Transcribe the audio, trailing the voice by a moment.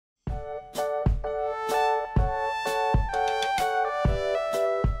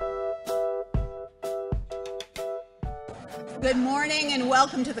Good morning and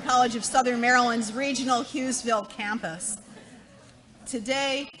welcome to the College of Southern Maryland's regional Hughesville campus.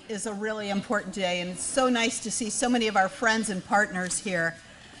 Today is a really important day, and it's so nice to see so many of our friends and partners here.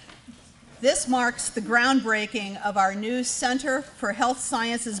 This marks the groundbreaking of our new Center for Health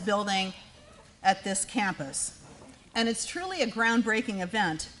Sciences building at this campus. And it's truly a groundbreaking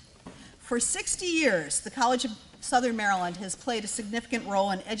event. For 60 years, the College of Southern Maryland has played a significant role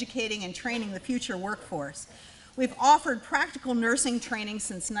in educating and training the future workforce. We've offered practical nursing training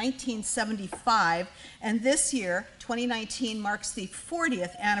since 1975, and this year, 2019, marks the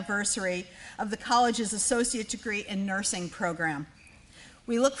 40th anniversary of the college's Associate Degree in Nursing program.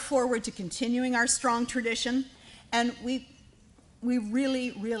 We look forward to continuing our strong tradition, and we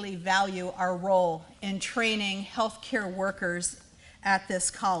really value our role in training healthcare workers at this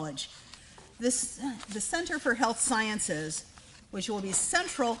college. The Center for Health Sciences, which will be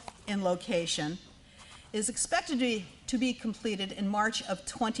central in location, is expected to be completed in March of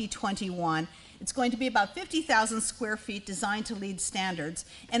 2021. It's going to be about 50,000 square feet, designed to lead standards,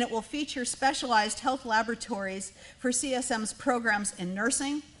 and it will feature specialized health laboratories for CSM's programs in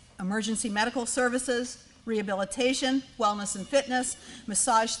nursing, emergency medical services, rehabilitation, wellness and fitness,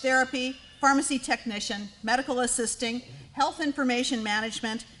 massage therapy, pharmacy technician, medical assisting, health information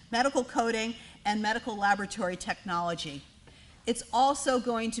management, medical coding, and medical laboratory technology. It's also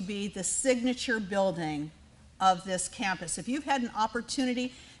going to be the signature building of this campus. If you've had an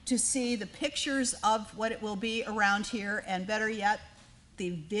opportunity to see the pictures of what it will be around here, and better yet, the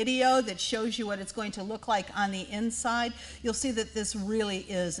video that shows you what it's going to look like on the inside, you'll see that this really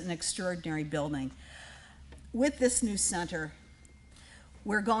is an extraordinary building. With this new center,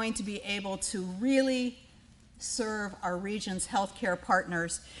 we're going to be able to really serve our region's healthcare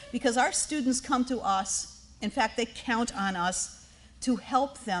partners, because our students come to us. In fact, they count on us to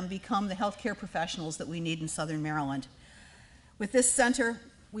help them become the healthcare professionals that we need in Southern Maryland. With this center,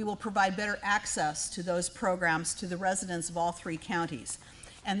 we will provide better access to those programs to the residents of all three counties.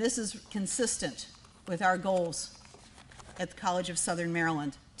 And this is consistent with our goals at the College of Southern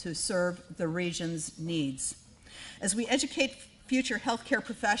Maryland to serve the region's needs. As we educate future healthcare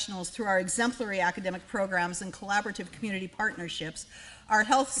professionals through our exemplary academic programs and collaborative community partnerships, our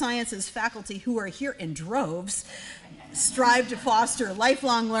health sciences faculty, who are here in droves, strive to foster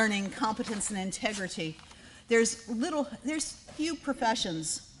lifelong learning, competence, and integrity. There's few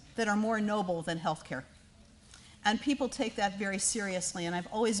professions that are more noble than healthcare. And people take that very seriously, and I've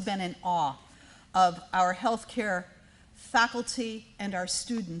always been in awe of our healthcare faculty and our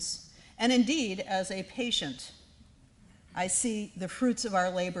students. And indeed, as a patient, I see the fruits of our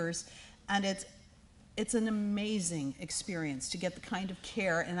labors, and it's an amazing experience to get the kind of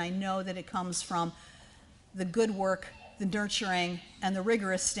care, and I know that it comes from the good work, the nurturing, and the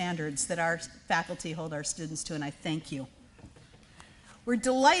rigorous standards that our faculty hold our students to, and I thank you. We're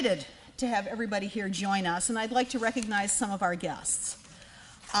delighted to have everybody here join us, and I'd like to recognize some of our guests.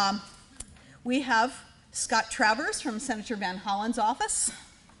 We have Scott Travers from Senator Van Hollen's office.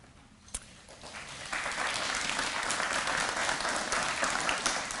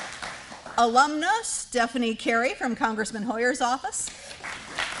 Alumna Stephanie Carey from Congressman Hoyer's office.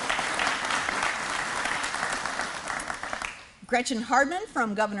 Gretchen Hardman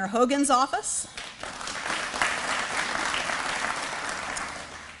from Governor Hogan's office.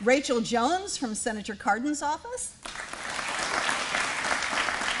 Rachel Jones from Senator Cardin's office.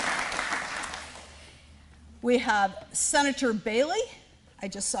 We have Senator Bailey. I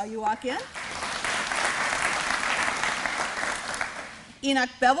just saw you walk in.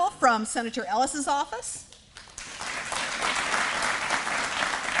 Enoch Bevel from Senator Ellis's office.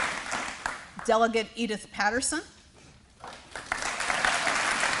 Delegate Edith Patterson.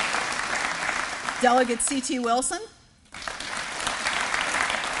 Delegate C.T. Wilson.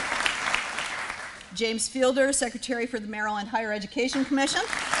 James Fielder, Secretary for the Maryland Higher Education Commission.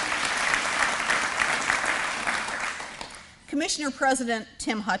 Commissioner President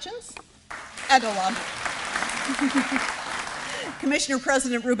Tim Hutchins. And alum. Commissioner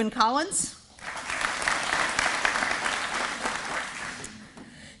President Reuben Collins.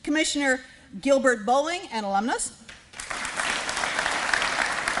 Commissioner Gilbert Bowling, and alumnus.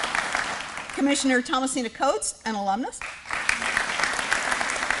 Commissioner Thomasina Coates, and alumnus.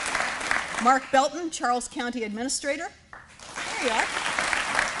 Mark Belton, Charles County Administrator. There you are.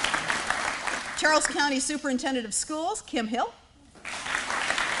 Charles County Superintendent of Schools, Kim Hill.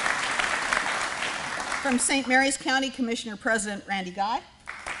 From St. Mary's County, Commissioner President Randy Guy.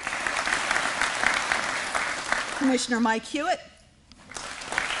 Commissioner Mike Hewitt.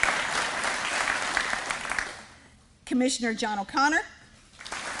 Commissioner John O'Connor.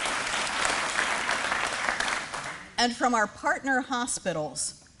 And from our partner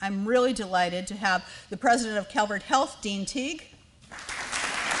hospitals, I'm really delighted to have the president of Calvert Health, Dean Teague,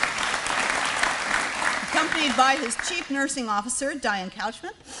 accompanied by his chief nursing officer, Diane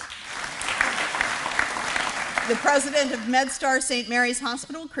Couchman, the president of MedStar St. Mary's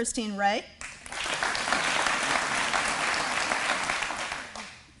Hospital, Christine Ray,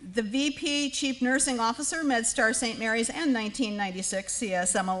 the VP Chief Nursing Officer, MedStar St. Mary's and 1996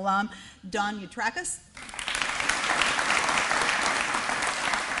 CSM alum, Don Utrakis.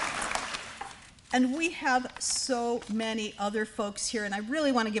 And we have so many other folks here, and I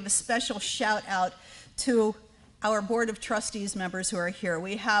really want to give a special shout out to our Board of Trustees members who are here.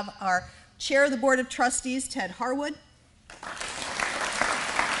 We have our Chair of the Board of Trustees, Ted Harwood,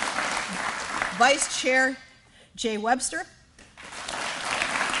 Vice Chair, Jay Webster,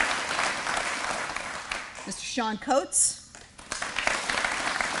 Mr. Sean Coates,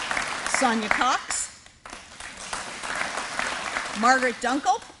 Sonia Cox, Margaret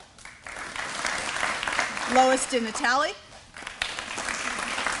Dunkel, Lois DiNatale,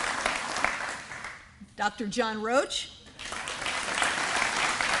 Dr. John Roach,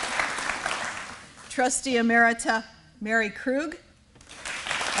 Trustee Emerita Mary Krug,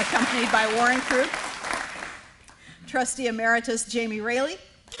 accompanied by Warren Krug, Trustee Emeritus Jamie Raley.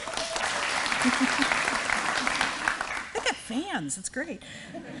 Look at fans, it's great.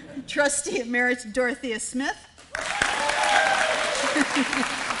 Trustee Emeritus Dorothea Smith.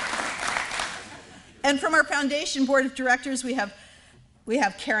 And from our foundation board of directors, we have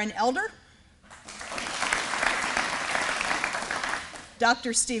Karen Elder,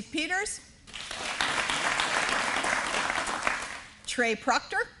 Dr. Steve Peters, Trey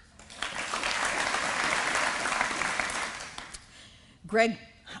Proctor, Greg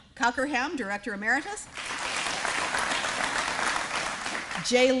Cockerham, Director Emeritus,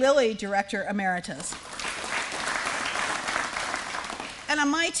 Jay Lilly, Director Emeritus. And on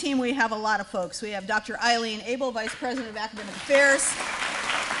my team, we have a lot of folks. We have Dr. Eileen Abel, Vice President of Academic Affairs,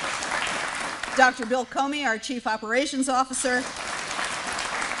 Dr. Bill Comey, our Chief Operations Officer,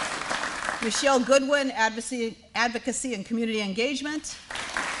 Michelle Goodwin, Advocacy and Community Engagement,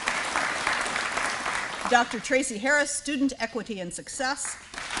 Dr. Tracy Harris, Student Equity and Success,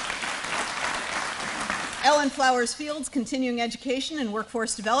 Ellen Flowers Fields, Continuing Education and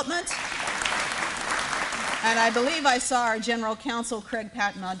Workforce Development, and I believe I saw our General Counsel, Craig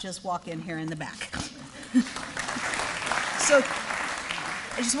Patton, just walk in here in the back. So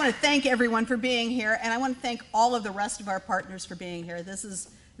I just want to thank everyone for being here, and I want to thank all of the rest of our partners for being here. This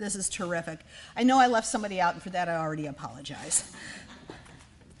is terrific. I know I left somebody out, and for that I already apologize.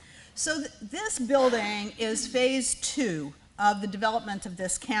 So this building is phase 2 of the development of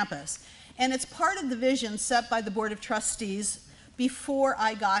this campus, and it's part of the vision set by the Board of Trustees before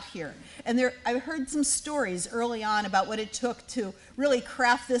I got here. And I heard some stories early on about what it took to really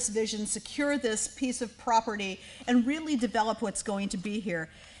craft this vision, secure this piece of property, and really develop what's going to be here.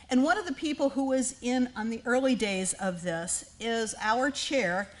 And one of the people who was in on the early days of this is our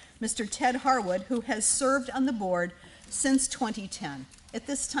chair, Mr. Ted Harwood, who has served on the board since 2010. At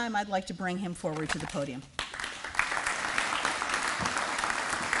this time, I'd like to bring him forward to the podium.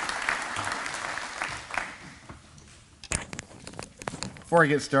 Before I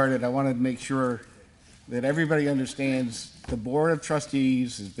get started, I wanted to make sure that everybody understands the Board of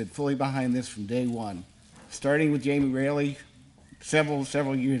Trustees has been fully behind this from day one, starting with Jamie Raley several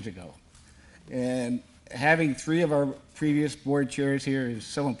years ago. And having 3 of our previous board chairs here is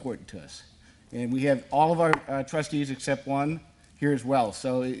so important to us. And we have all of our trustees except one here as well.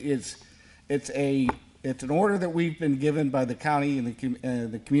 So it's an order that we've been given by the county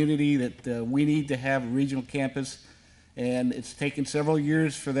and the community that we need to have a regional campus. And it's taken several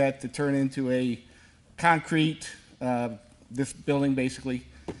years for that to turn into a concrete, this building basically.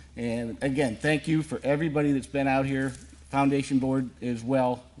 And again, thank you for everybody that's been out here, Foundation Board as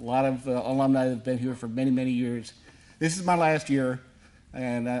well. A lot of alumni that have been here for many, many years. This is my last year,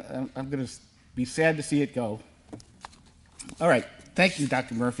 and I'm going to be sad to see it go. All right, thank you,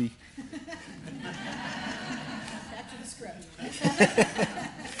 Dr. Murphy. Back to the script.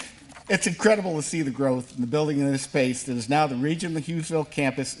 It's incredible to see the growth in the building in this space that is now the regional Hughesville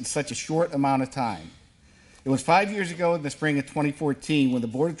campus in such a short amount of time. It was 5 years ago in the spring of 2014 when the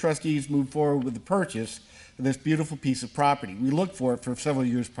Board of Trustees moved forward with the purchase of this beautiful piece of property. We looked for it for several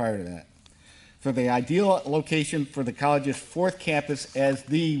years prior to that, for the ideal location for the college's 4th campus as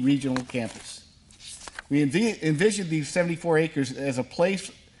the regional campus. We envisioned these 74 acres as a place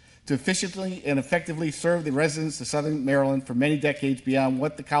to efficiently and effectively serve the residents of Southern Maryland for many decades beyond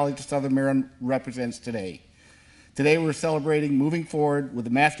what the College of Southern Maryland represents today. Today we're celebrating moving forward with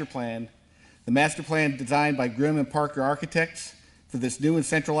a master plan The master plan designed by Grimm and Parker Architects for this new and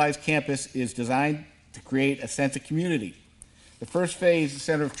centralized campus is designed to create a sense of community. The first phase, the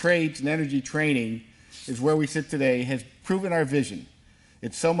Center of Trades and Energy Training, is where we sit today, has proven our vision.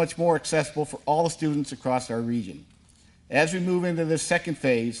 It's so much more accessible for all the students across our region. As we move into this second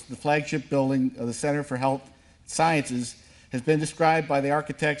phase, the flagship building of the Center for Health Sciences has been described by the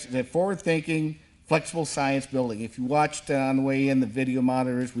architects as a forward-thinking, flexible science building. If you watched on the way in the video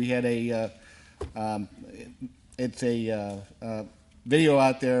monitors, we had a video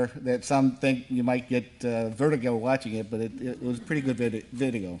out there that some think you might get vertigo watching it, but it was a pretty good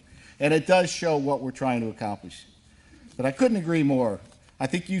video. And it does show what we're trying to accomplish. But I couldn't agree more. I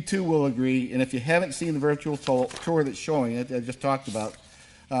think you too will agree, and if you haven't seen the virtual tour that's showing it, I just talked about,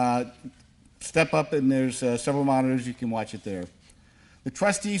 step up and there's several monitors, you can watch it there. The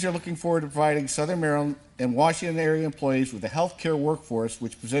trustees are looking forward to providing Southern Maryland and Washington area employees with a healthcare workforce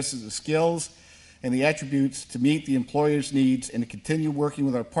which possesses the skills and the attributes to meet the employer's needs and to continue working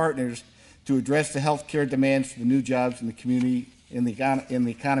with our partners to address the healthcare demands for the new jobs in the community, in the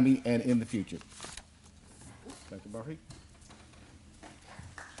economy, and in the future. Dr. Barhi.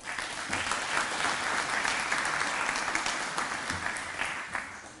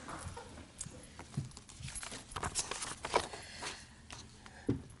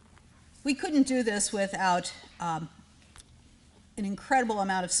 We couldn't do this without an incredible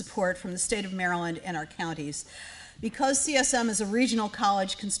amount of support from the state of Maryland and our counties. Because CSM is a regional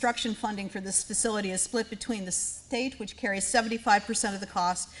college, construction funding for this facility is split between the state, which carries 75% of the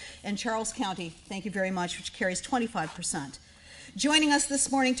cost, and Charles County, thank you very much, which carries 25%. Joining us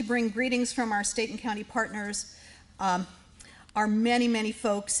this morning to bring greetings from our state and county partners are many, many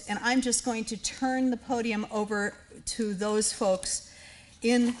folks, and I'm just going to turn the podium over to those folks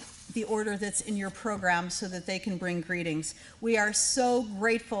in the order that's in your program so that they can bring greetings. We are so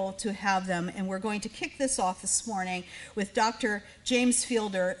grateful to have them, and we're going to kick this off this morning with Dr. James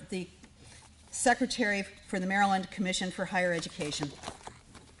Fielder, the Secretary for the Maryland Commission for Higher Education.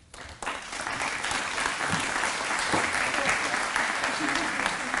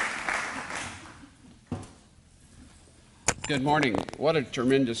 Good morning. What a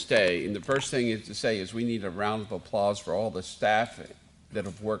tremendous day. And the first thing is to say is we need a round of applause for all the staff that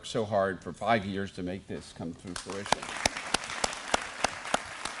have worked so hard for 5 years to make this come to fruition.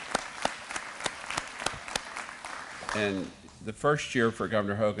 And the first year for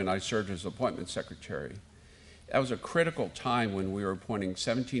Governor Hogan, I served as appointment secretary. That was a critical time when we were appointing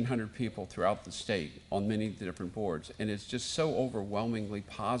 1,700 people throughout the state on many different boards. And it's just so overwhelmingly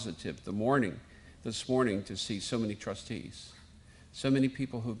positive this morning to see so many trustees, so many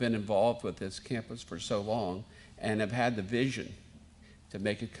people who've been involved with this campus for so long and have had the vision to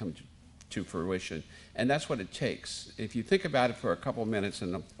make it come to fruition. And that's what it takes. If you think about it for a couple of minutes,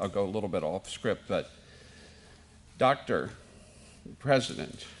 and I'll go a little bit off script, but Dr.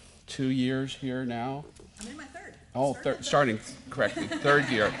 President, 2 years here now? I'm in my third. Oh, starting correctly, third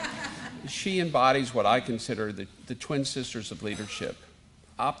year. She embodies what I consider the twin sisters of leadership,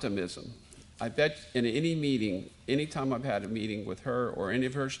 optimism. I bet in any meeting, anytime I've had a meeting with her or any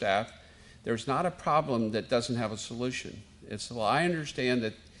of her staff, there's not a problem that doesn't have a solution. Well, I understand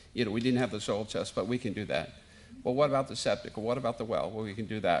that, we didn't have the soil test, but we can do that. Well, what about the septic? Or what about the well? Well, we can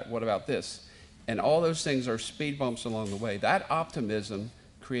do that. What about this? And all those things are speed bumps along the way. That optimism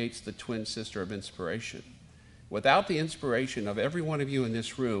creates the twin sister of inspiration. Without the inspiration of every one of you in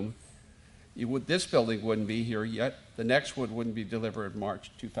this room, this building wouldn't be here yet. The next one wouldn't be delivered in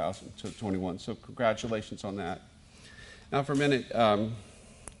March 2021. So congratulations on that. Now for a minute,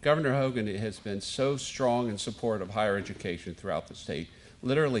 Governor Hogan has been so strong in support of higher education throughout the state.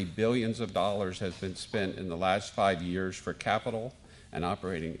 Literally billions of dollars has been spent in the last 5 years for capital and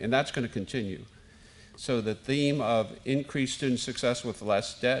operating, and that's going to continue. So the theme of increased student success with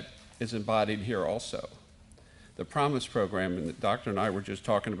less debt is embodied here also. The Promise program, and the doctor and I were just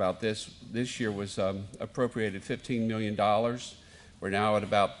talking about this year was appropriated $15 million. We're now at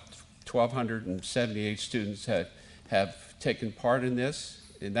about 1,278 students have taken part in this.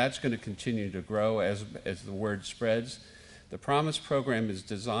 And that's going to continue to grow as the word spreads. The Promise program is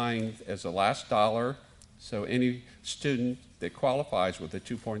designed as a last dollar, so any student that qualifies with a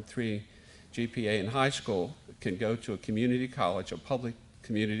 2.3 GPA in high school can go to a community college, a public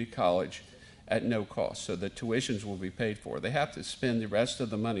community college, at no cost. So the tuitions will be paid for. They have to spend the rest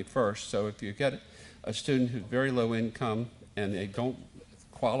of the money first. So if you get a student who's very low income and they don't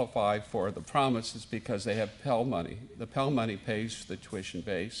qualify for the Promise, is because they have Pell money. The Pell money pays for the tuition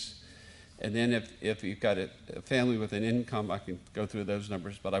base, And then if you've got a family with an income, I can go through those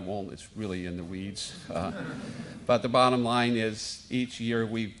numbers, but I won't. It's really in the weeds. But the bottom line is each year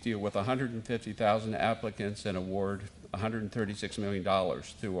we deal with 150,000 applicants and award $136 million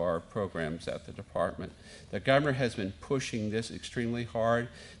through our programs at the department. The governor has been pushing this extremely hard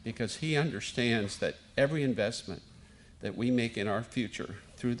because he understands that every investment that we make in our future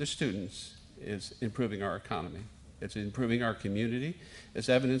through the students is improving our economy. It's improving our community, as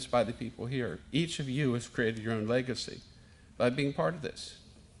evidenced by the people here. Each of you has created your own legacy by being part of this.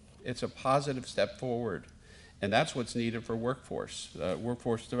 It's a positive step forward, and that's what's needed for workforce.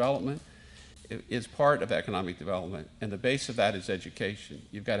 Workforce development is part of economic development, and the base of that is education.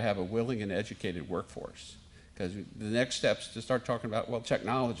 You've got to have a willing and educated workforce, because the next steps to start talking about, well,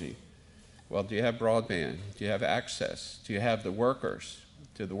 technology. Well, do you have broadband? Do you have access? Do you have the workers?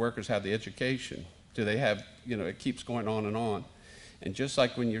 Do the workers have the education? Do they have, it keeps going on and on. And just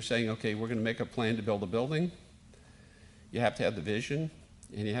like when you're saying, okay, we're going to make a plan to build a building, you have to have the vision,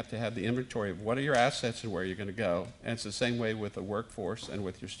 and you have to have the inventory of what are your assets and where you're going to go. And it's the same way with the workforce and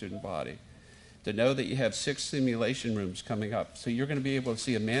with your student body. To know that you have 6 simulation rooms coming up, so you're going to be able to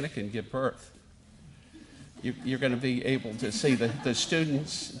see a mannequin give birth. You're going to be able to see the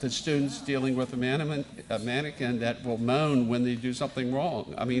students dealing with a mannequin that will moan when they do something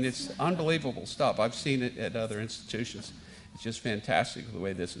wrong. I mean, it's unbelievable stuff. I've seen it at other institutions. It's just fantastic the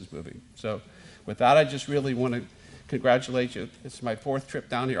way this is moving. So with that, I just really want to congratulate you. It's my 4th trip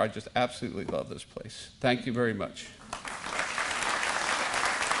down here. I just absolutely love this place. Thank you very much.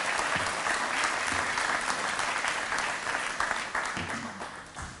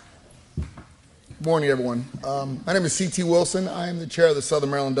 Good morning, everyone. My name is C.T. Wilson. I am the chair of the Southern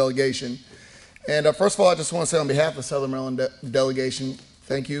Maryland delegation. And first of all, I just want to say on behalf of the Southern Maryland delegation,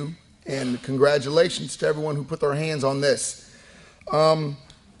 thank you and congratulations to everyone who put their hands on this. For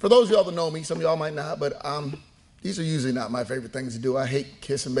those of y'all that know me, some of y'all might not, but these are usually not my favorite things to do. I hate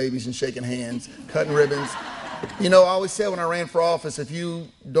kissing babies and shaking hands, cutting ribbons. I always said when I ran for office, if you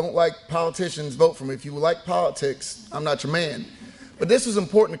don't like politicians, vote for me. If you like politics, I'm not your man. But this is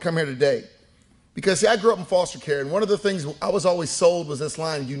important to come here today. Because, see, I grew up in foster care, and one of the things I was always sold was this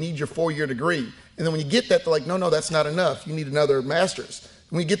line, you need your 4-year degree. And then when you get that, they're like, no, that's not enough. You need another master's.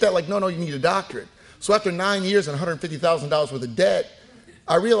 And when you get that, like, no, you need a doctorate. So after 9 years and $150,000 worth of debt,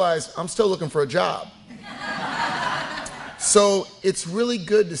 I realized I'm still looking for a job. So it's really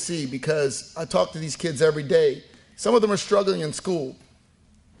good to see, because I talk to these kids every day. Some of them are struggling in school.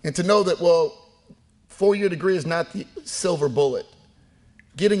 And to know that, well, 4-year degree is not the silver bullet.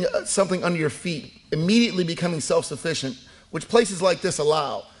 Getting something under your feet, immediately becoming self-sufficient, which places like this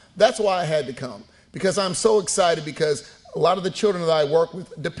allow. That's why I had to come, because I'm so excited, because a lot of the children that I work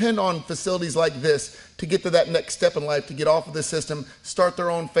with depend on facilities like this to get to that next step in life, to get off of the system, start their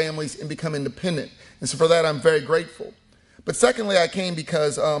own families, and become independent. And so for that, I'm very grateful. But secondly, I came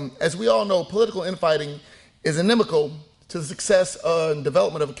because, as we all know, political infighting is inimical to the success and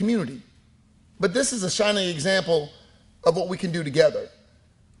development of a community. But this is a shining example of what we can do together.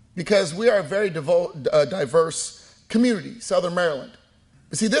 Because we are a very diverse community, Southern Maryland.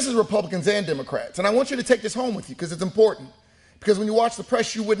 But see, this is Republicans and Democrats. And I want you to take this home with you, because it's important. Because when you watch the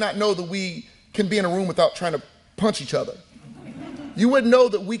press, you would not know that we can be in a room without trying to punch each other. You wouldn't know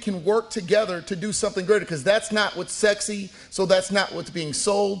that we can work together to do something greater, because that's not what's sexy, so that's not what's being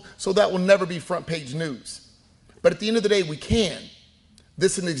sold, so that will never be front page news. But at the end of the day, we can.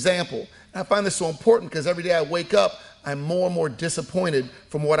 This is an example. And I find this so important, because every day I wake up, I'm more and more disappointed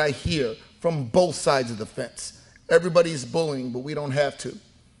from what I hear from both sides of the fence. Everybody's bullying, but we don't have to.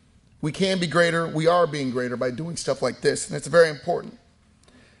 We can be greater. We are being greater by doing stuff like this, and it's very important.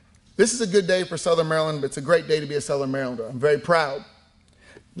 This is a good day for Southern Maryland, but it's a great day to be a Southern Marylander. I'm very proud.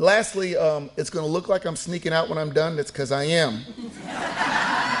 Lastly, it's going to look like I'm sneaking out when I'm done. That's because I am.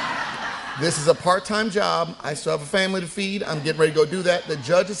 This is a part-time job. I still have a family to feed. I'm getting ready to go do that. The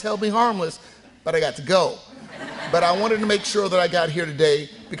judge has held me harmless, but I got to go. But I wanted to make sure that I got here today,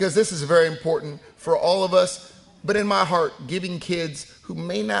 because this is very important for all of us, but in my heart, giving kids who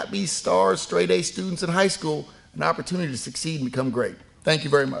may not be stars, straight-A students in high school, an opportunity to succeed and become great. Thank you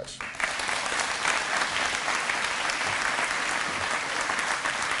very much.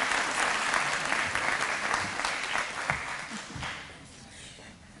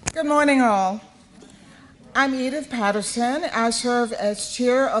 Good morning, all. I'm Edith Patterson. I serve as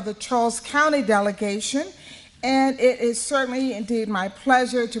chair of the Charles County delegation, and it is certainly indeed my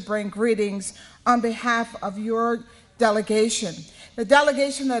pleasure to bring greetings on behalf of your delegation. The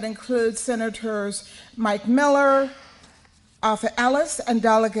delegation that includes Senators Mike Miller, Arthur Ellis, and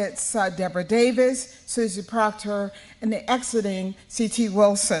delegates Deborah Davis, Susie Proctor, and the exiting C.T.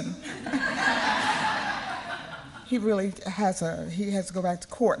 Wilson. He really he has to go back to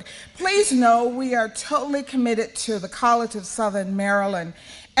court. Please know we are totally committed to the College of Southern Maryland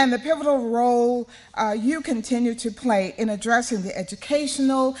and the pivotal role you continue to play in addressing the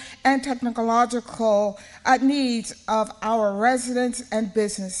educational and technological needs of our residents and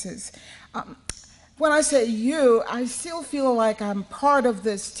businesses. When I say you, I still feel like I'm part of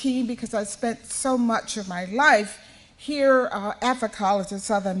this team because I spent so much of my life here at the College of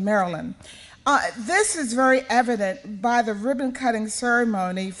Southern Maryland. This is very evident by the ribbon cutting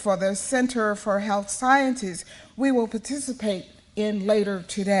ceremony for the Center for Health Sciences we will participate in later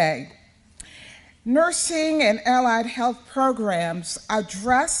today. Nursing and allied health programs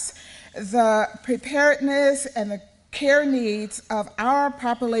address the preparedness and the care needs of our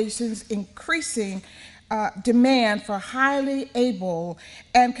population's increasing demand for highly able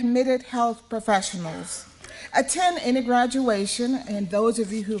and committed health professionals. Attend any graduation, and those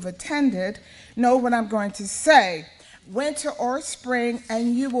of you who've attended know what I'm going to say, winter or spring,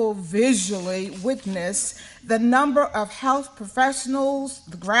 and you will visually witness the number of health professionals,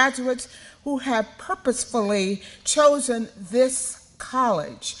 the graduates, who have purposefully chosen this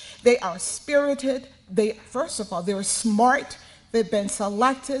college. They are spirited, first of all, they're smart, they've been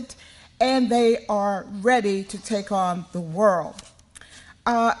selected, and they are ready to take on the world.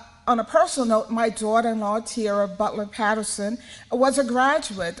 On a personal note, my daughter-in-law, Tiara Butler Patterson, was a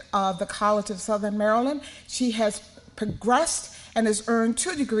graduate of the College of Southern Maryland. She has progressed and has earned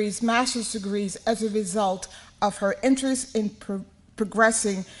 2 degrees, master's degrees, as a result of her interest in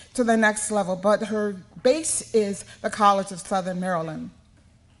progressing to the next level. But her base is the College of Southern Maryland.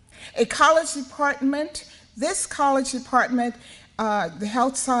 A college department, this college department, the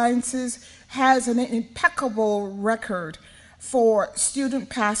health sciences, has an impeccable record for student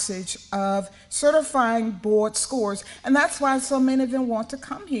passage of certifying board scores. And that's why so many of them want to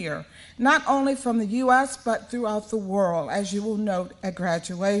come here, not only from the US, but throughout the world, as you will note at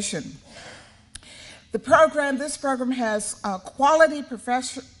graduation. This program has quality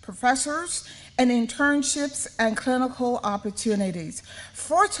professors and internships and clinical opportunities.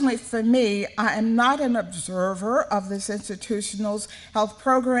 Fortunately for me, I am not an observer of this institution's health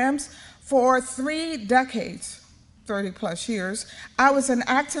programs. For 3 decades, 30 plus years, I was an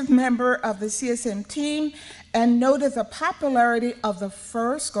active member of the CSM team and noted the popularity of the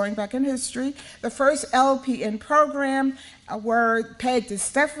first, going back in history, the first LPN program where Peg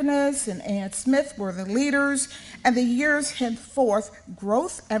DeStephanis and Ann Smith were the leaders, and the years henceforth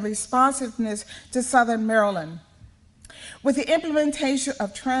growth and responsiveness to Southern Maryland. With the implementation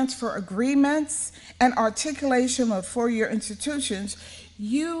of transfer agreements and articulation of 4-year institutions,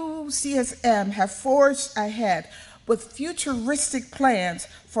 UCSM have forged ahead with futuristic plans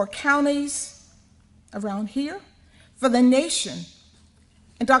for counties around here, for the nation,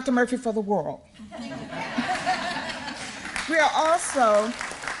 and Dr. Murphy, for the world. We are also,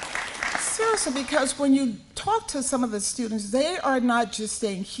 seriously, because when you talk to some of the students, they are not just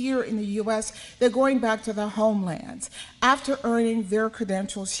staying here in the US, they're going back to their homelands after earning their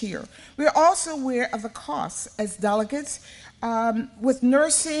credentials here. We are also aware of the costs as delegates with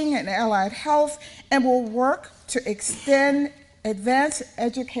nursing and allied health, and will work to extend advanced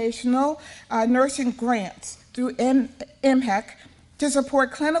educational nursing grants through MHEC to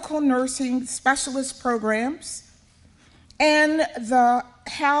support clinical nursing specialist programs, and the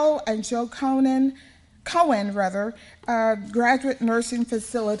Hal and Joe Cohen Graduate Nursing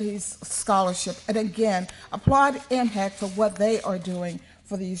Facilities Scholarship. And again, applaud MHEC for what they are doing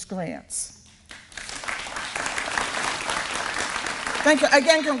for these grants. Thank you.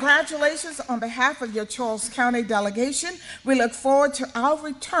 Again, congratulations on behalf of your Charles County delegation. We look forward to our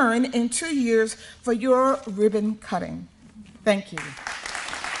return in 2 years for your ribbon cutting. Thank you.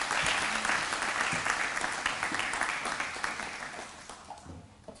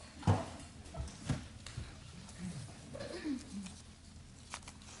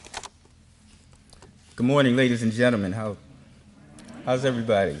 Good morning, ladies and gentlemen. How's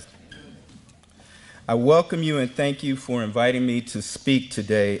everybody? I welcome you and thank you for inviting me to speak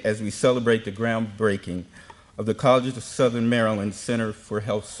today as we celebrate the groundbreaking of the College of Southern Maryland Center for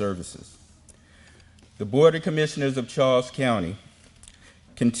Health Services. The Board of Commissioners of Charles County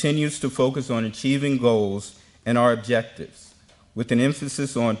continues to focus on achieving goals and our objectives with an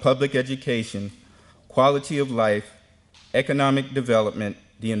emphasis on public education, quality of life, economic development,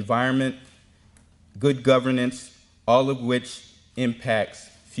 the environment, good governance, all of which impacts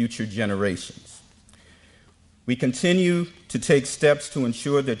future generations. We continue to take steps to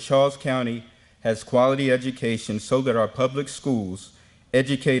ensure that Charles County has quality education so that our public schools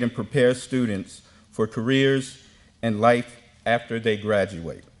educate and prepare students for careers and life after they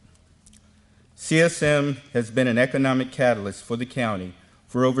graduate. CSM has been an economic catalyst for the county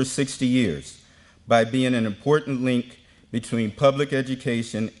for over 60 years by being an important link between public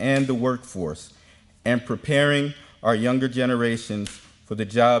education and the workforce and preparing our younger generations for the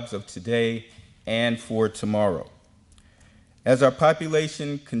jobs of today and for tomorrow. As our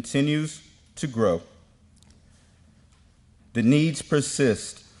population continues to grow, the needs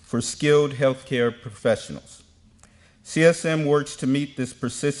persist for skilled healthcare professionals. CSM works to meet this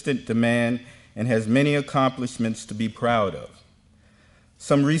persistent demand and has many accomplishments to be proud of.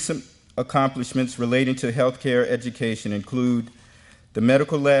 Some recent accomplishments relating to healthcare education include the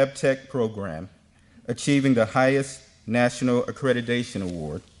Medical Lab Tech Program, achieving the highest national accreditation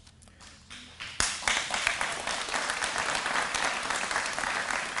award,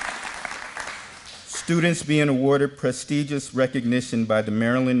 students being awarded prestigious recognition by the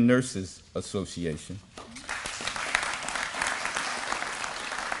Maryland Nurses Association,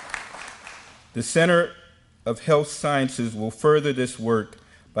 the Center of Health Sciences will further this work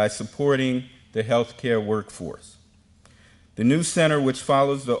by supporting the healthcare workforce. The new center, which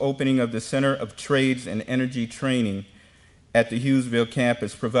follows the opening of the Center of Trades and Energy Training at the Hughesville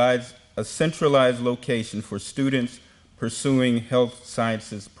campus, provides a centralized location for students pursuing health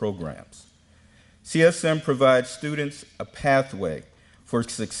sciences programs. CSM provides students a pathway for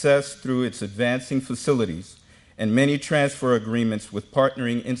success through its advancing facilities and many transfer agreements with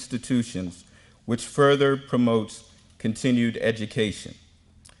partnering institutions, which further promotes continued education.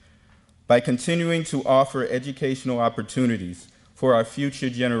 By continuing to offer educational opportunities for our future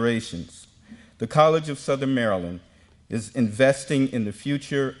generations, the College of Southern Maryland is investing in the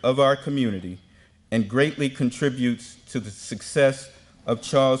future of our community and greatly contributes to the success of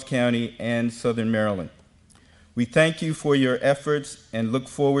Charles County and Southern Maryland. We thank you for your efforts and look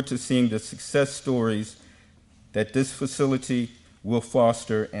forward to seeing the success stories that this facility will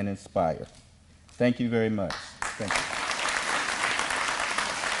foster and inspire. Thank you very much. Thank you.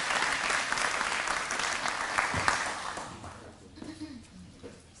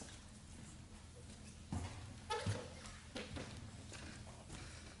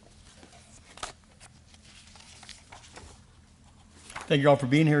 Thank you all for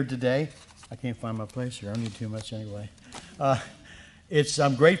being here today. I can't find my place here. I don't need too much anyway.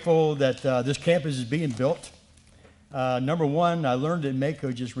 I'm grateful that this campus is being built. Number one, I learned in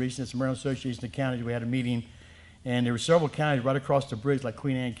MACO just recently, it's the Maryland Association of Counties, we had a meeting, and there were several counties right across the bridge, like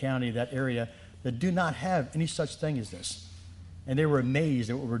Queen Anne County, that area, that do not have any such thing as this. And they were amazed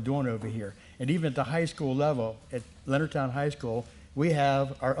at what we're doing over here. And even at the high school level, at Leonardtown High School, we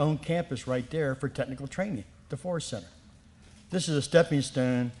have our own campus right there for technical training, the Forest Center. This is a stepping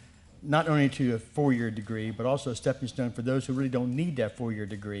stone, not only to a four-year degree, but also a stepping stone for those who really don't need that four-year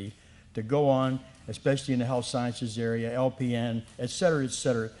degree to go on, especially in the health sciences area, LPN, et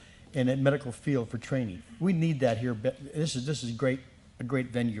cetera, in that medical field for training. We need that here. This is a great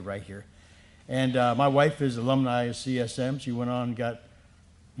venue right here. And my wife is alumni of CSM. She went on and got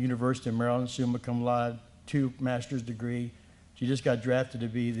University of Maryland, summa cum laude, 2 master's degree. She just got drafted to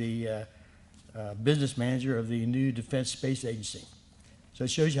be the business manager of the new Defense Space Agency. So it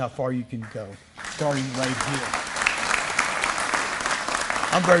shows you how far you can go, starting right here.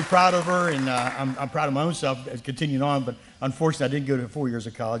 I'm very proud of her, and I'm proud of my own self as continuing on, but unfortunately I didn't go to 4 years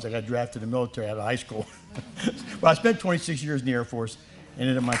of college. I got drafted in the military out of high school. But I spent 26 years in the Air Force and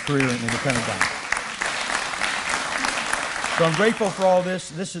ended my career in the Pentagon. So I'm grateful for all this.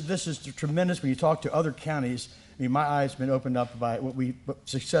 This is tremendous when you talk to other counties. I mean, my eyes have been opened up by what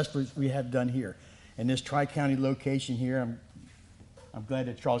successfully we have done here. And this tri-county location here, I'm glad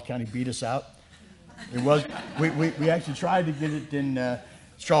that Charles County beat us out. It was, we actually tried to get it in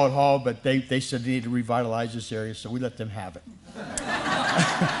Charlotte Hall, but they said they needed to revitalize this area, so we let them have it.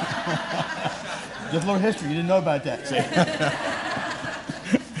 Just a little history, you didn't know about that, see?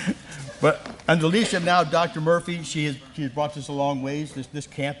 But under the leadership now of Dr. Murphy, she has brought us a long ways, this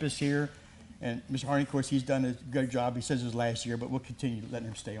campus here. And Mr. Harney, of course, he's done a good job. He says his last year, but we'll continue letting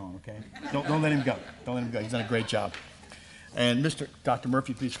him stay on, okay? Don't let him go. Don't let him go. He's done a great job. And Dr.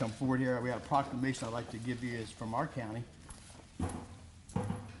 Murphy, please come forward here. We have a proclamation I'd like to give you. It's from our county.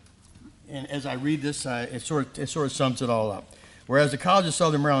 And as I read this, it sort of sums it all up. Whereas the College of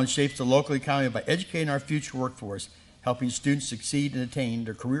Southern Maryland shapes the local economy by educating our future workforce, helping students succeed and attain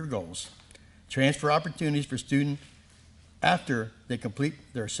their career goals, transfer opportunities for students after they complete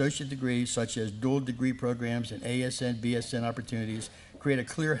their associate degrees, such as dual degree programs and ASN, BSN opportunities, create a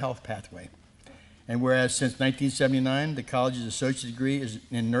clear health pathway. And whereas since 1979, the college's associate degree is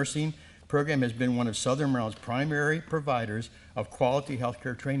in nursing program has been one of Southern Maryland's primary providers of quality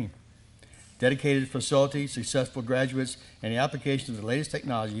healthcare training. Dedicated facilities, successful graduates, and the application of the latest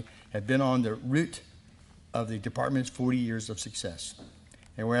technology have been on the root of the department's 40 years of success.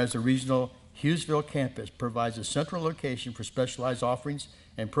 And whereas the regional Hughesville campus provides a central location for specialized offerings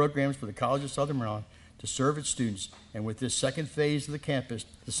and programs for the College of Southern Maryland to serve its students, and with this second phase of the campus,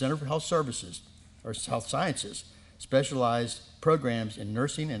 the Center for Health Services, or Health Sciences, specialized programs in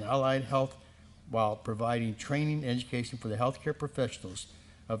nursing and allied health while providing training and education for the healthcare professionals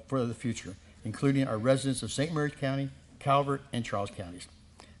for the future, including our residents of St. Mary's County, Calvert, and Charles counties.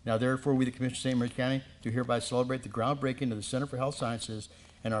 Now, therefore, we, the Commission of St. Mary's County, do hereby celebrate the groundbreaking of the Center for Health Sciences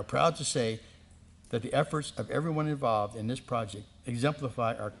and are proud to say that the efforts of everyone involved in this project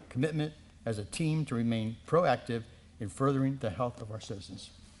exemplify our commitment as a team to remain proactive in furthering the health of our citizens.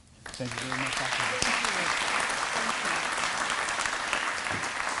 Thank you very much.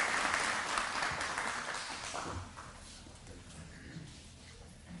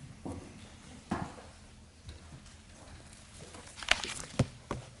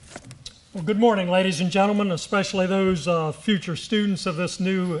 Well, good morning, ladies and gentlemen, especially those future students of this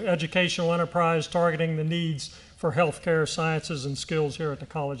new educational enterprise targeting the needs for healthcare, sciences, and skills here at the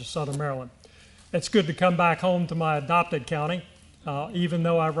College of Southern Maryland. It's good to come back home to my adopted county, even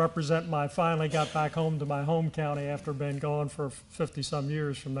though I finally got back home to my home county after being gone for 50-some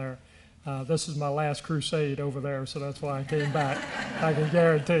years from there. This is my last crusade over there, so that's why I came back. I can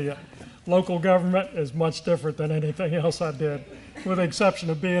guarantee you. Local government is much different than anything else I did, with the exception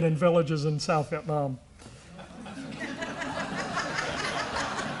of being in villages in South Vietnam.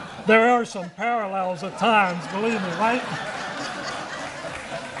 There are some parallels at times, believe me, right?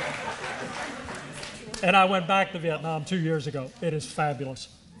 And I went back to Vietnam 2 years ago. It is fabulous.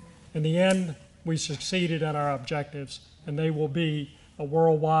 In the end, we succeeded in our objectives, and they will be a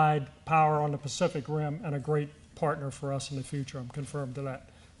worldwide power on the Pacific Rim and a great partner for us in the future. I'm confirmed to that.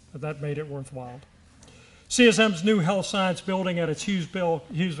 But that made it worthwhile. CSM's new health science building at its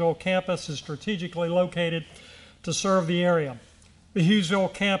Hughesville campus is strategically located to serve the area. The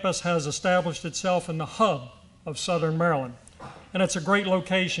Hughesville campus has established itself in the hub of Southern Maryland, and it's a great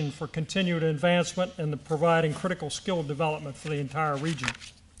location for continued advancement and providing critical skill development for the entire region.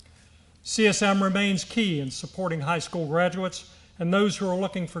 CSM remains key in supporting high school graduates and those who are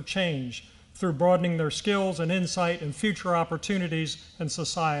looking for change through broadening their skills and insight in future opportunities and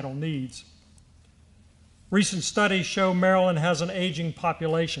societal needs. Recent studies show Maryland has an aging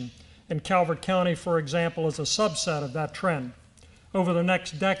population, and Calvert County, for example, is a subset of that trend. Over the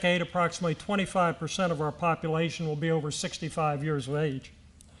next decade, approximately 25% of our population will be over 65 years of age.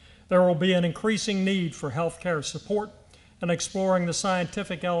 There will be an increasing need for healthcare support and exploring the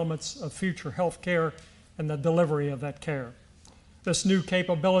scientific elements of future healthcare and the delivery of that care. This new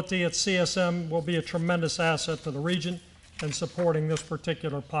capability at CSM will be a tremendous asset to the region in supporting this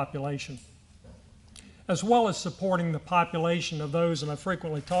particular population, as well as supporting the population of those, and I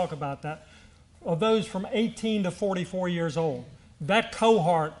frequently talk about that, of those from 18 to 44 years old. That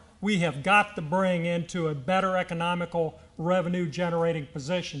cohort we have got to bring into a better economical revenue generating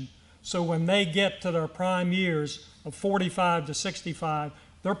position, so when they get to their prime years of 45 to 65,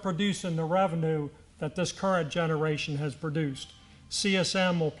 they're producing the revenue that this current generation has produced.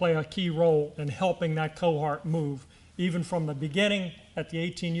 CSM will play a key role in helping that cohort move, even from the beginning at the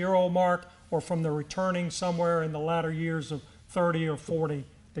 18-year-old mark, or from the returning somewhere in the latter years of 30 or 40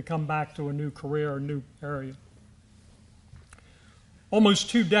 to come back to a new career or new area. Almost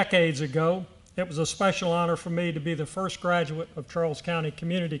 2 decades ago, it was a special honor for me to be the first graduate of Charles County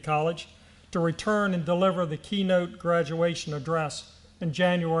Community College to return and deliver the keynote graduation address in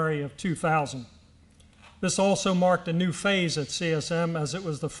January of 2000. This also marked a new phase at CSM, as it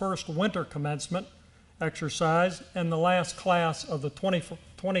was the first winter commencement exercise and the last class of the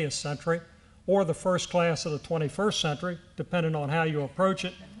 20th century, or the first class of the 21st century, depending on how you approach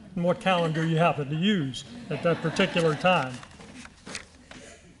it and what calendar you happen to use at that particular time.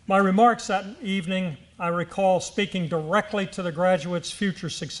 My remarks that evening, I recall speaking directly to the graduates'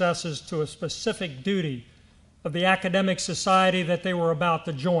 future successes to a specific duty of the academic society that they were about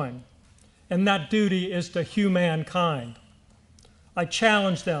to join. And that duty is to humankind. I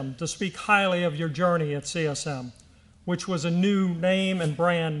challenged them to speak highly of your journey at CSM, which was a new name and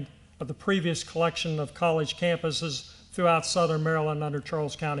brand of the previous collection of college campuses throughout Southern Maryland under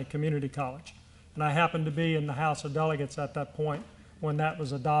Charles County Community College. And I happened to be in the House of Delegates at that point when that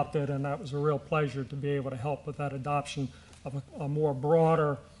was adopted, and that was a real pleasure to be able to help with that adoption of a more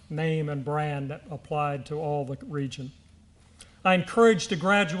broader name and brand that applied to all the region. I encouraged the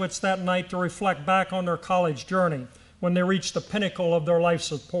graduates that night to reflect back on their college journey when they reach the pinnacle of their life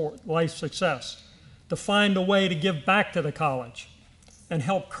success, to find a way to give back to the college and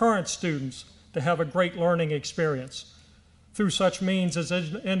help current students to have a great learning experience through such means as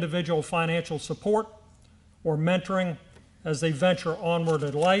individual financial support or mentoring as they venture onward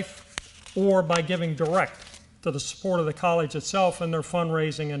in life, or by giving direct to the support of the college itself and their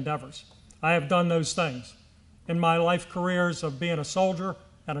fundraising endeavors. I have done those things. In my life careers of being a soldier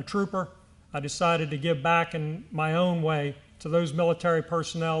and a trooper, I decided to give back in my own way to those military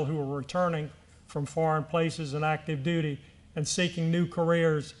personnel who were returning from foreign places in active duty and seeking new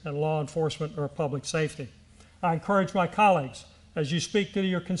careers in law enforcement or public safety. I encourage my colleagues, as you speak to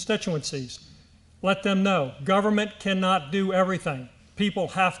your constituencies, let them know government cannot do everything. People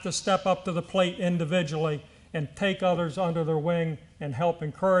have to step up to the plate individually and take others under their wing and help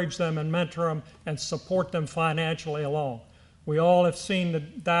encourage them and mentor them and support them financially along. We all have seen the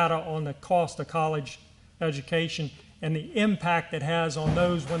data on the cost of college education and the impact it has on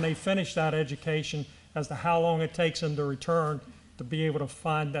those when they finish that education as to how long it takes them to return to be able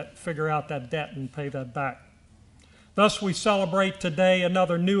to figure out that debt and pay that back. Thus, we celebrate today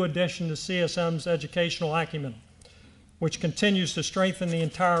another new addition to CSM's educational acumen, which continues to strengthen the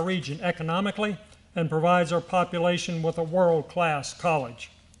entire region economically and provides our population with a world-class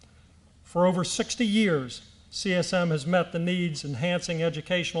college. For over 60 years, CSM has met the needs, enhancing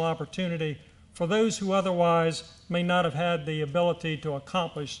educational opportunity for those who otherwise may not have had the ability to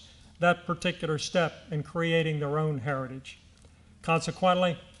accomplish that particular step in creating their own heritage.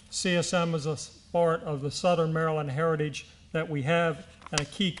 Consequently, CSM is a part of the Southern Maryland heritage that we have and a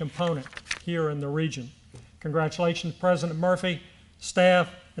key component here in the region. Congratulations, President Murphy, staff,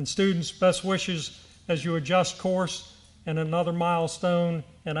 and students. Best wishes as you adjust course, and another milestone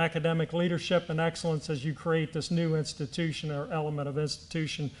in academic leadership and excellence as you create this new institution or element of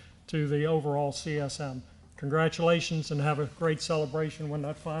institution to the overall CSM. Congratulations, and have a great celebration when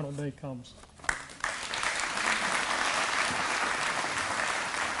that final day comes.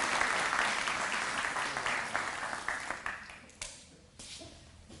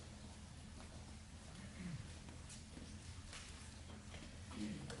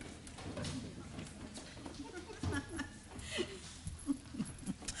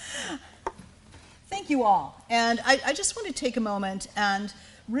 Thank you all. And I just want to take a moment and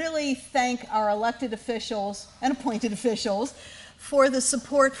really thank our elected officials and appointed officials for the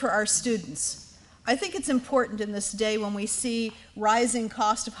support for our students. I think it's important in this day when we see rising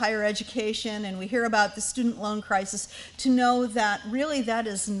cost of higher education and we hear about the student loan crisis to know that really that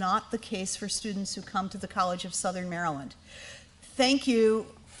is not the case for students who come to the College of Southern Maryland. Thank you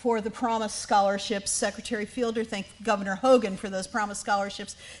for the Promise Scholarships. Secretary Fielder, thank Governor Hogan for those Promise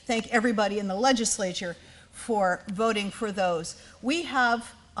Scholarships. Thank everybody in the legislature for voting for those. We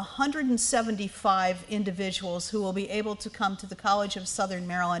have 175 individuals who will be able to come to the College of Southern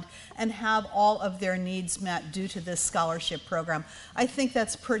Maryland and have all of their needs met due to this scholarship program. I think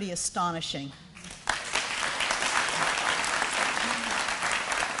that's pretty astonishing.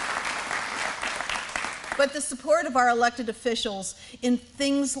 But the support of our elected officials in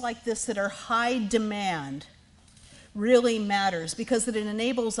things like this that are high demand really matters because it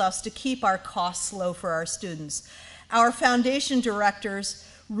enables us to keep our costs low for our students. Our foundation directors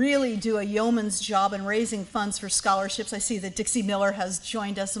really do a yeoman's job in raising funds for scholarships. I see that Dixie Miller has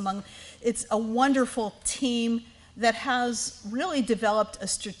joined us among. It's a wonderful team that has really developed a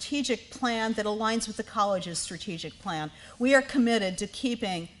strategic plan that aligns with the college's strategic plan. We are committed to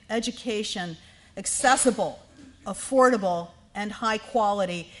keeping education accessible, affordable, and high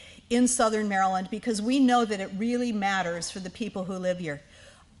quality in Southern Maryland because we know that it really matters for the people who live here.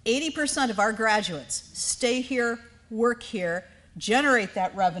 80% of our graduates stay here, work here, generate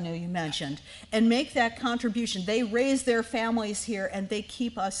that revenue you mentioned, and make that contribution. They raise their families here and they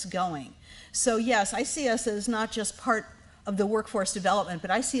keep us going. So yes, I see us as not just part of the workforce development, but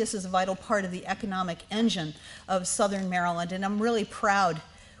I see us as a vital part of the economic engine of Southern Maryland, and I'm really proud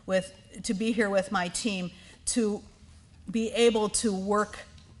to be here with my team to be able to work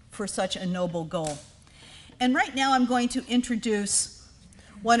for such a noble goal. And right now I'm going to introduce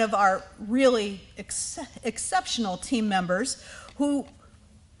one of our really exceptional team members who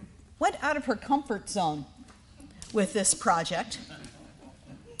went out of her comfort zone with this project.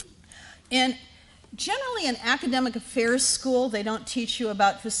 And generally in academic affairs school, they don't teach you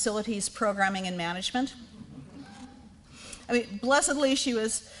about facilities, programming, and management. I mean, blessedly, she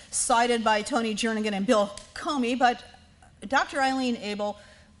was cited by Tony Jernigan and Bill Comey, but Dr. Eileen Abel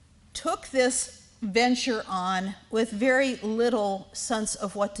took this venture on with very little sense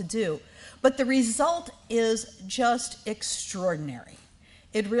of what to do. But the result is just extraordinary.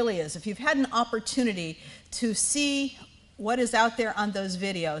 It really is. If you've had an opportunity to see what is out there on those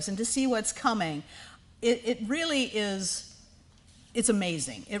videos and to see what's coming, it really is, it's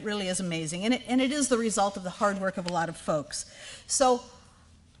amazing. It really is amazing. And it is the result of the hard work of a lot of folks. So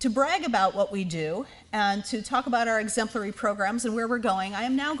to brag about what we do and to talk about our exemplary programs and where we're going, I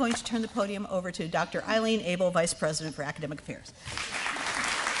am now going to turn the podium over to Dr. Eileen Abel, Vice President for Academic Affairs.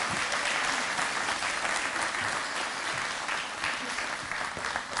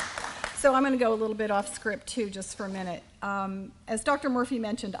 So I'm going to go a little bit off script too, just for a minute. As Dr. Murphy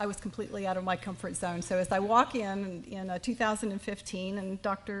mentioned, I was completely out of my comfort zone. So as I walk in 2015, and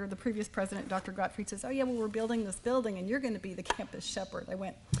the previous president, Dr. Gottfried, says, "Oh yeah, well, we're building this building, and you're going to be the campus shepherd." I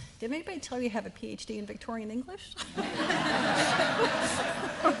went, "Did anybody tell you I have a PhD in Victorian English?"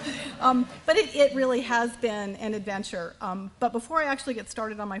 But it really has been an adventure. But before I actually get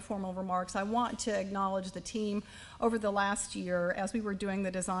started on my formal remarks, I want to acknowledge the team over the last year as we were doing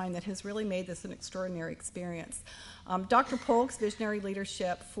the design that has really made this an extraordinary experience. Dr. Polk's visionary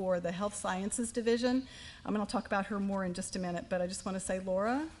leadership for the Health Sciences Division, and I'll talk about her more in just a minute, but I just want to say,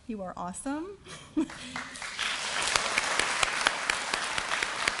 Laura, you are awesome.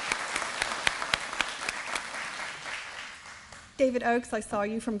 David Oakes, I saw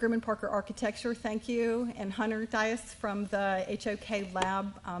you from Grimm & Parker Architecture, thank you. And Hunter Dias from the HOK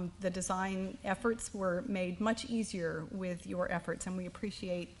lab. The design efforts were made much easier with your efforts, and we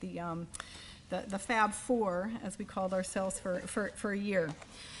appreciate the Fab Four, as we called ourselves for a year.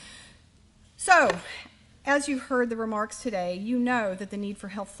 So, as you've heard the remarks today, you know that the need for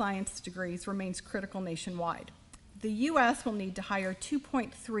health science degrees remains critical nationwide. The U.S. will need to hire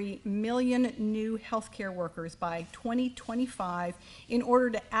 2.3 million new healthcare workers by 2025 in order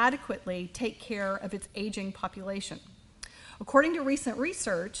to adequately take care of its aging population. According to recent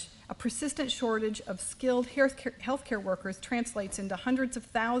research, a persistent shortage of skilled healthcare workers translates into hundreds of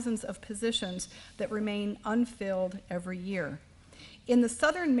thousands of positions that remain unfilled every year. In the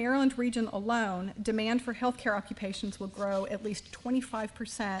Southern Maryland region alone, demand for healthcare occupations will grow at least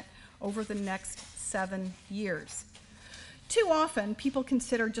 25% over the next 7 years. Too often, people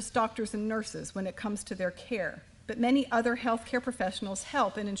consider just doctors and nurses when it comes to their care, but many other healthcare professionals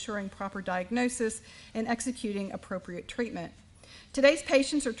help in ensuring proper diagnosis and executing appropriate treatment. Today's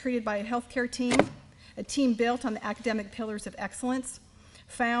patients are treated by a healthcare team, a team built on the academic pillars of excellence,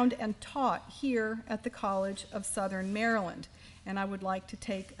 found and taught here at the College of Southern Maryland. And I would like to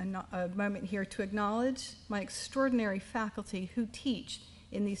take a moment here to acknowledge my extraordinary faculty who teach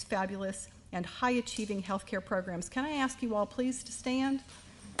in these fabulous and high-achieving healthcare programs. Can I ask you all please to stand?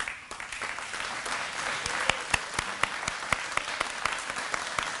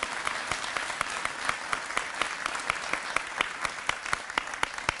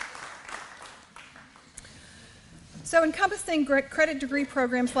 So encompassing credit degree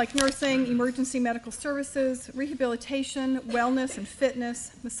programs like nursing, emergency medical services, rehabilitation, wellness and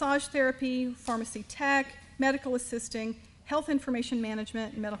fitness, massage therapy, pharmacy tech, medical assisting, health information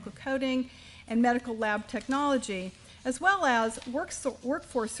management, medical coding, and medical lab technology, as well as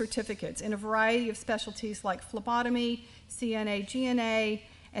workforce certificates in a variety of specialties like phlebotomy, CNA, GNA,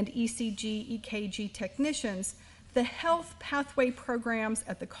 and ECG, EKG technicians. The health pathway programs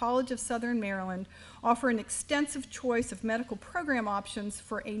at the College of Southern Maryland offer an extensive choice of medical program options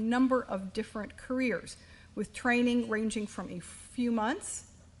for a number of different careers, with training ranging from a few months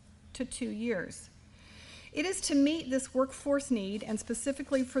to 2 years. It is to meet this workforce need, and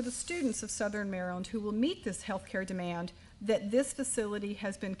specifically for the students of Southern Maryland who will meet this healthcare demand, that this facility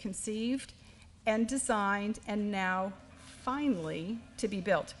has been conceived and designed and now finally to be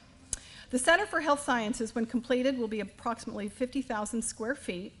built. The Center for Health Sciences, when completed, will be approximately 50,000 square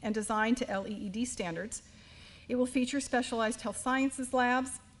feet and designed to LEED standards. It will feature specialized health sciences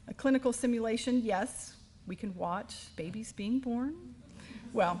labs, a clinical simulation, yes, we can watch babies being born,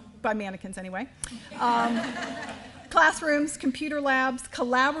 well, by mannequins anyway. Classrooms, computer labs,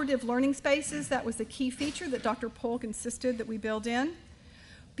 collaborative learning spaces, that was a key feature that Dr. Polk insisted that we build in.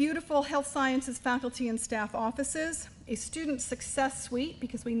 Beautiful health sciences faculty and staff offices, a student success suite,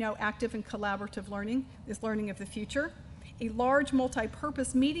 because we know active and collaborative learning is learning of the future, a large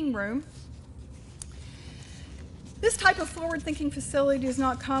multi-purpose meeting room. This type of forward-thinking facility does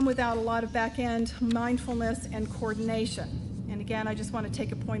not come without a lot of back-end mindfulness and coordination. And again, I just want to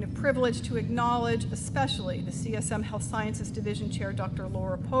take a point of privilege to acknowledge especially the CSM Health Sciences Division Chair, Dr.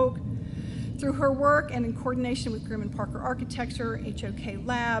 Laura Polk. Through her work and in coordination with Grimm & Parker Architecture, HOK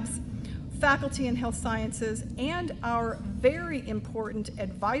Labs, faculty in health sciences, and our very important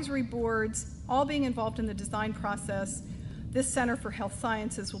advisory boards, all being involved in the design process, this Center for Health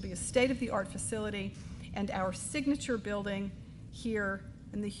Sciences will be a state-of-the-art facility and our signature building here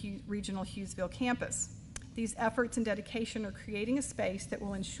in the regional Hughesville campus. These efforts and dedication are creating a space that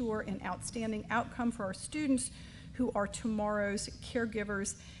will ensure an outstanding outcome for our students who are tomorrow's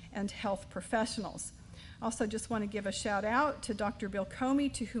caregivers and health professionals. I also just want to give a shout out to Dr. Bill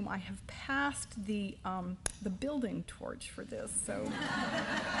Comey, to whom I have passed the building torch for this. So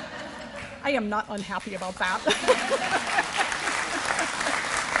I am not unhappy about that.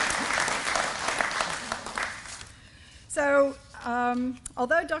 So,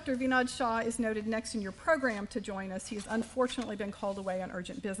 although Dr. Vinod Shah is noted next in your program to join us, he has unfortunately been called away on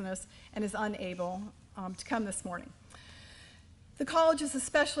urgent business and is unable to come this morning. The college is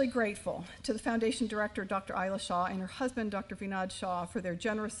especially grateful to the foundation director, Dr. Isla Shah, and her husband, Dr. Vinod Shah, for their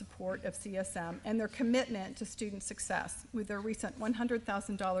generous support of CSM and their commitment to student success with their recent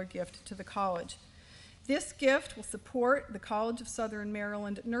 $100,000 gift to the college. This gift will support the College of Southern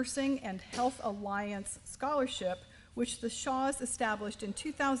Maryland Nursing and Health Alliance Scholarship, which the Shaws established in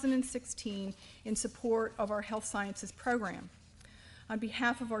 2016 in support of our health sciences program. On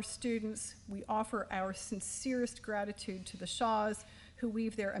behalf of our students, we offer our sincerest gratitude to the Shaws, who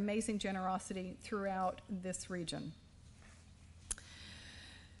weave their amazing generosity throughout this region.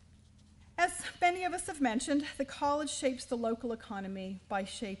 As many of us have mentioned, the college shapes the local economy by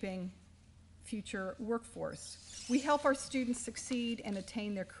shaping future workforce. We help our students succeed and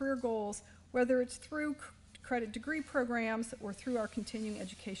attain their career goals, whether it's through credit degree programs or through our continuing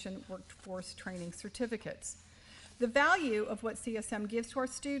education workforce training certificates. The value of what CSM gives to our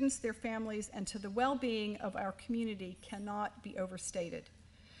students, their families, and to the well-being of our community cannot be overstated.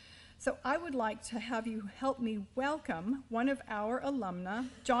 So I would like to have you help me welcome one of our alumna,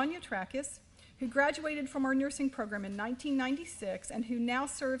 John Yatrakis, who graduated from our nursing program in 1996 and who now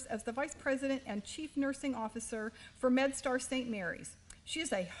serves as the Vice President and Chief Nursing Officer for MedStar St. Mary's. She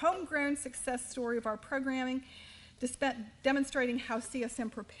is a homegrown success story of our programming, demonstrating how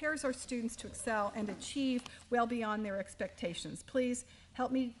CSM prepares our students to excel and achieve well beyond their expectations. Please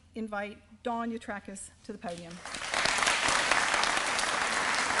help me invite Dawn Yatrakis to the podium.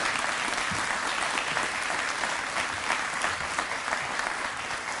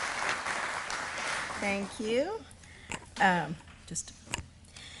 Thank you.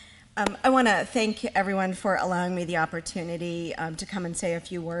 I want to thank everyone for allowing me the opportunity to come and say a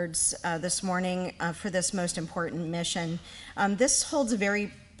few words this morning for this most important mission. This holds a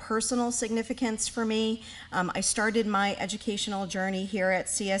very personal significance for me. I started my educational journey here at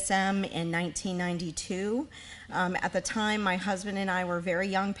CSM in 1992. At the time, my husband and I were very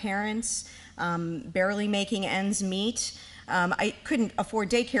young parents, barely making ends meet. I couldn't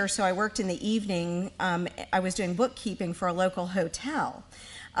afford daycare, so I worked in the evening. I was doing bookkeeping for a local hotel.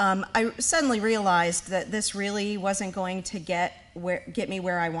 I suddenly realized that this really wasn't going to get me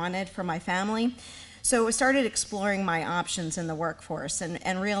where I wanted for my family. So I started exploring my options in the workforce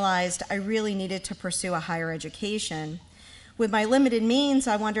and realized I really needed to pursue a higher education. With my limited means,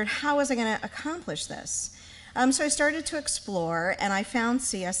 I wondered, how was I going to accomplish this? So I started to explore, and I found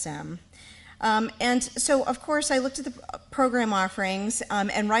CSM. And so, of course, I looked at the program offerings,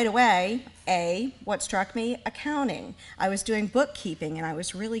 and right away, what struck me? Accounting. I was doing bookkeeping, and I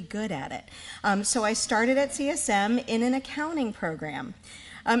was really good at it. So I started at CSM in an accounting program.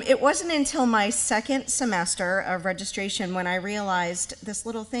 It wasn't until my second semester of registration when I realized this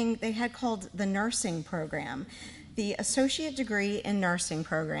little thing they had called the nursing program, the Associate Degree in Nursing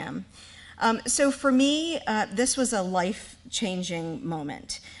program. So for me, this was a life-changing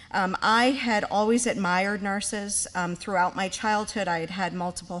moment. I had always admired nurses. Throughout my childhood, I had had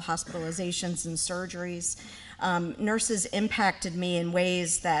multiple hospitalizations and surgeries. Nurses impacted me in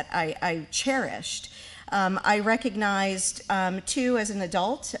ways that I cherished. I recognized, too, as an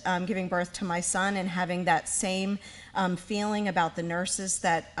adult, giving birth to my son and having that same feeling about the nurses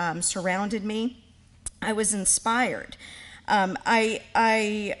that surrounded me, I was inspired.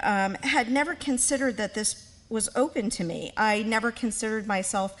 I had never considered that this was open to me. I never considered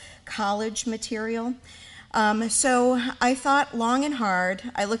myself college material. So I thought long and hard.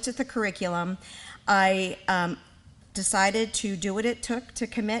 I looked at the curriculum. I decided to do what it took to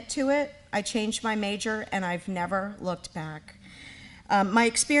commit to it. I changed my major, and I've never looked back. My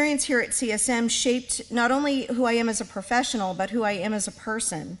experience here at CSM shaped not only who I am as a professional, but who I am as a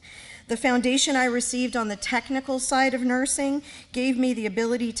person. The foundation I received on the technical side of nursing gave me the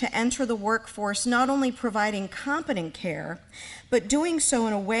ability to enter the workforce not only providing competent care, but doing so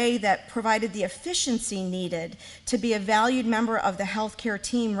in a way that provided the efficiency needed to be a valued member of the healthcare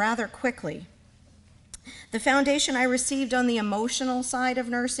team rather quickly. The foundation I received on the emotional side of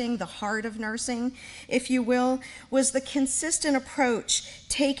nursing, the heart of nursing, if you will, was the consistent approach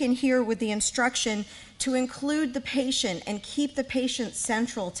taken here with the instruction to include the patient and keep the patient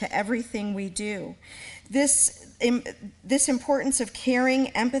central to everything we do. This importance of caring,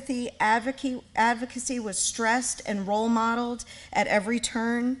 empathy, advocacy was stressed and role modeled at every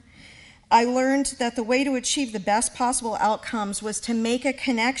turn. I learned that the way to achieve the best possible outcomes was to make a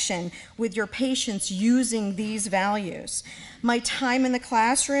connection with your patients using these values. My time in the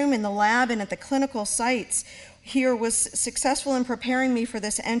classroom, in the lab, and at the clinical sites here was successful in preparing me for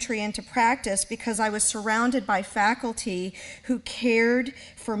this entry into practice because I was surrounded by faculty who cared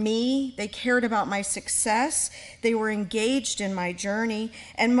for me, they cared about my success, they were engaged in my journey,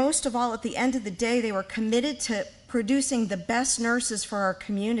 and most of all, at the end of the day, they were committed to producing the best nurses for our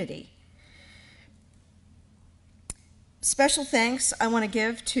community. Special thanks I want to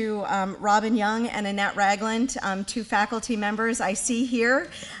give to Robin Young and Annette Ragland, two faculty members I see here.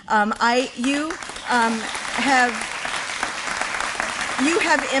 You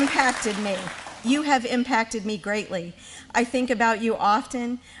have impacted me. You have impacted me greatly. I think about you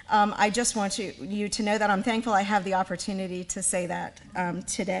often. I just want you to know that I'm thankful I have the opportunity to say that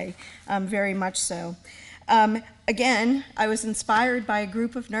today, very much so. Again, I was inspired by a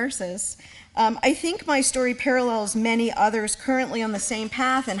group of nurses. I think my story parallels many others currently on the same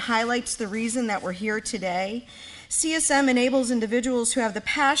path and highlights the reason that we're here today. CSM enables individuals who have the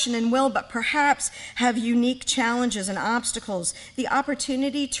passion and will, but perhaps have unique challenges and obstacles, the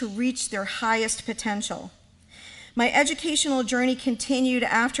opportunity to reach their highest potential. My educational journey continued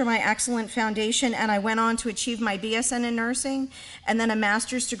after my excellent foundation, and I went on to achieve my BSN in nursing and then a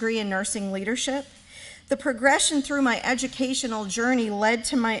master's degree in nursing leadership. The progression through my educational journey led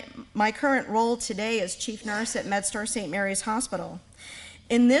to my current role today as chief nurse at MedStar St. Mary's Hospital.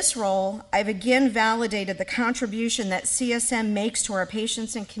 In this role, I've again validated the contribution that CSM makes to our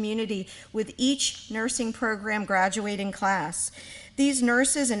patients and community with each nursing program graduating class. These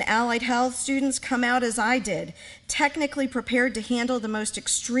nurses and allied health students come out as I did, technically prepared to handle the most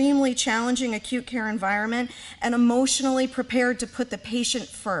extremely challenging acute care environment and emotionally prepared to put the patient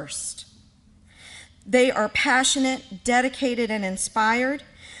first. They are passionate, dedicated, and inspired.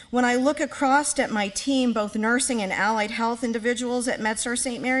 When I look across at my team, both nursing and allied health individuals at MedStar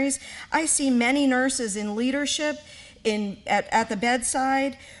St. Mary's, I see many nurses in leadership at the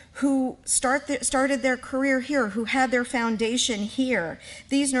bedside who started their career here, who had their foundation here.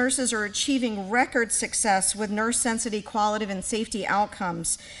 These nurses are achieving record success with nurse-sensitive quality and safety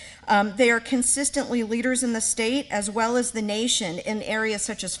outcomes. They are consistently leaders in the state as well as the nation in areas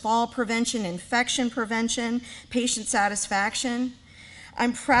such as fall prevention, infection prevention, patient satisfaction.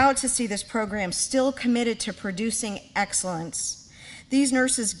 I'm proud to see this program still committed to producing excellence. These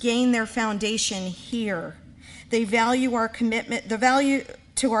nurses gain their foundation here. They value our commitment, the value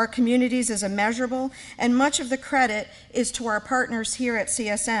to our communities is immeasurable, and much of the credit is to our partners here at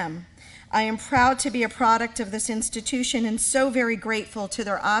CSM. I am proud to be a product of this institution and so very grateful to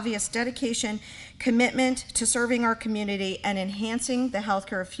their obvious dedication, commitment to serving our community and enhancing the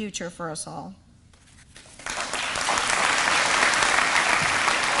healthcare future for us all.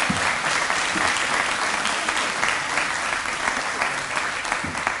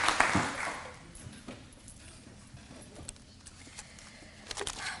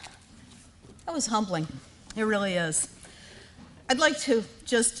 That was humbling. It really is. I'd like to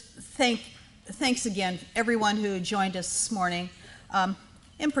just thanks again everyone who joined us this morning.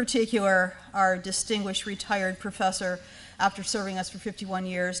 In particular, our distinguished retired professor, after serving us for 51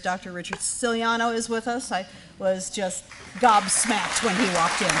 years, Dr. Richard Siciliano is with us. I was just gobsmacked when he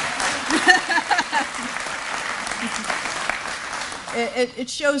walked in. It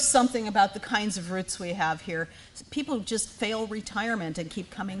shows something about the kinds of roots we have here. People just fail retirement and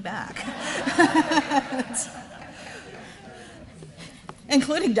keep coming back.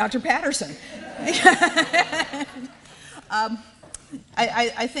 Including Dr. Patterson.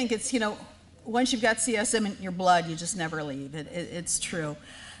 I think it's, once you've got CSM in your blood, you just never leave. It's true.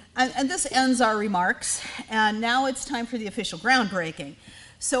 And this ends our remarks, and now it's time for the official groundbreaking.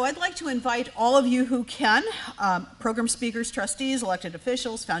 So I'd like to invite all of you who can, program speakers, trustees, elected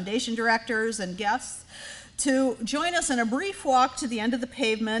officials, foundation directors, and guests, to join us in a brief walk to the end of the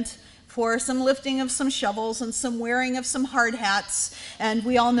pavement for some lifting of some shovels and some wearing of some hard hats, and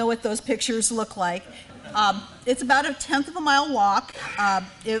we all know what those pictures look like. It's about a 1/10 of a mile walk.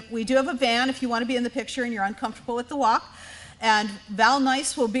 We do have a van if you want to be in the picture and you're uncomfortable with the walk, and Val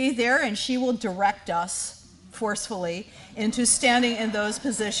Nice will be there and she will direct us forcefully into standing in those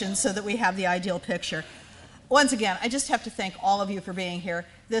positions so that we have the ideal picture. Once again, I just have to thank all of you for being here.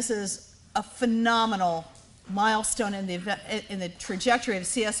 This is a phenomenal milestone in the trajectory of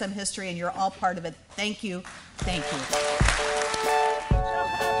CSM history, and you're all part of it. Thank you. Thank you.